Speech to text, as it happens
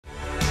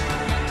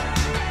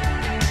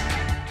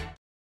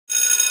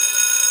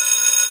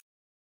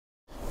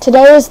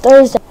Today is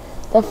Thursday,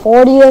 the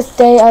 40th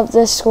day of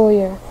this school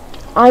year.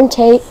 I'm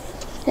Tate.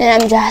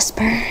 And I'm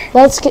Jasper.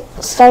 Let's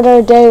start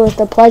our day with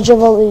the Pledge of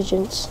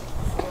Allegiance.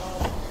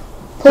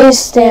 Please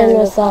stand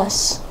with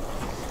us.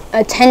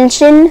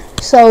 Attention,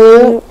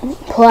 salute,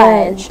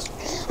 pledge.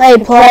 I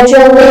pledge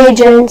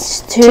allegiance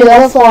to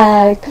the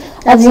flag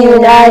of the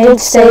United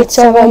States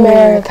of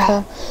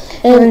America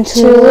and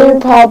to the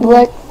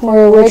republic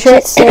for which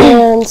it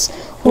stands,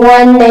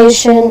 one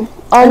nation,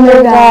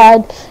 under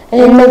God,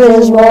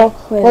 indivisible,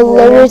 with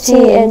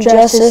liberty and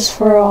justice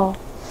for all.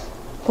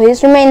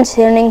 Please remain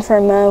standing for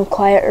a moment of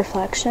quiet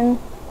reflection.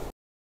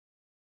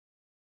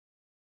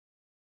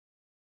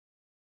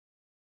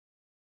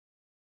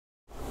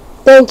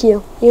 Thank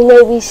you. You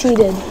may be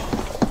seated.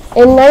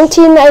 In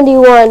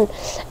 1991,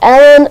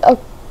 Ellen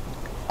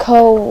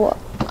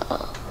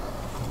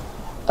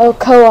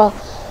Ochoa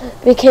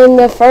became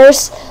the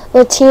first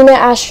Latina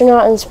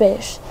astronaut in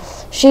space.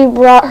 She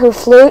brought her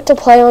flute to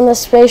play on the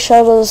Space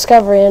Shuttle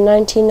Discovery in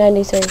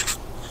 1993.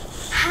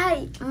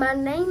 Hi, my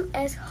name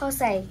is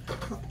Jose.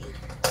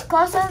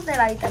 Cosas de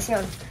la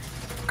habitación.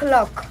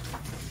 Clock.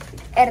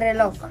 El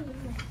reloj.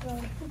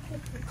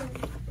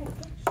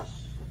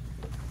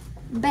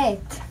 Bed.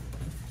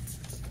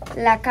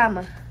 La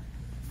cama.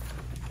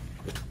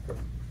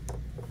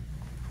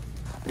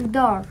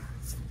 Door.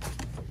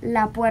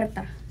 La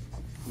puerta.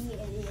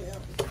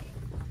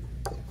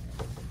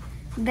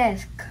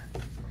 Desk.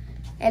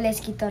 El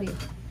escritorio.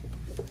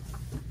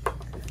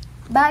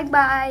 Bye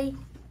bye.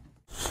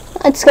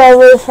 Let's go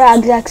over the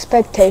frog's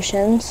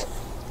expectations.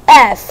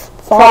 F.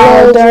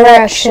 Follow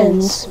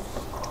directions.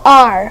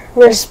 R.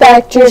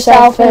 Respect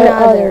yourself and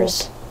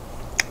others.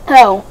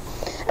 O.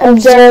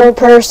 Observe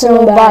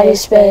personal body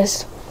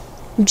space.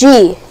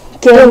 G.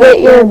 Give it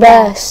your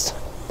best.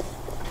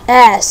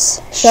 S.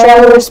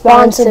 Show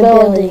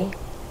responsibility.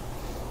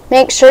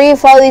 Make sure you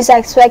follow these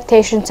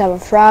expectations. Have a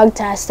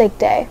frog-tastic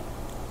day.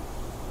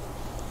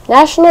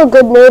 National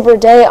Good Neighbor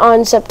Day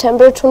on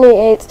September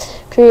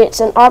 28th creates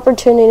an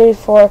opportunity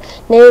for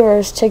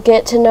neighbors to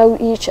get to know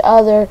each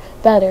other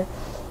better.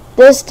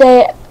 This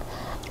day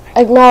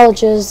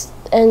acknowledges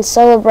and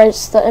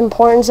celebrates the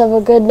importance of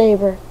a good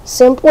neighbor.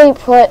 Simply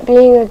put,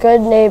 being a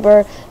good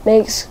neighbor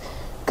makes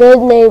good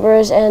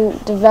neighbors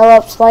and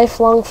develops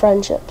lifelong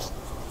friendships.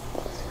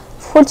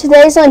 For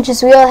today's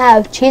lunches, we'll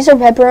have cheese or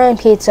pepperoni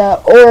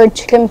pizza or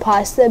chicken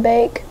pasta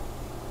bake.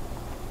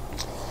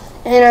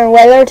 And our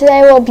weather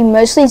today will be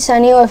mostly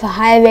sunny with a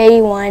high of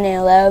 81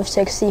 and a low of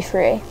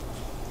 63.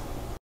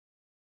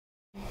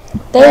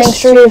 Thanks,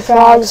 Tree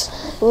Frogs.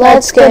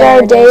 Let's get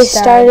our day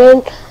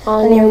started.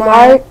 On your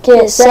mark,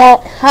 get set,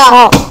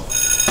 hop!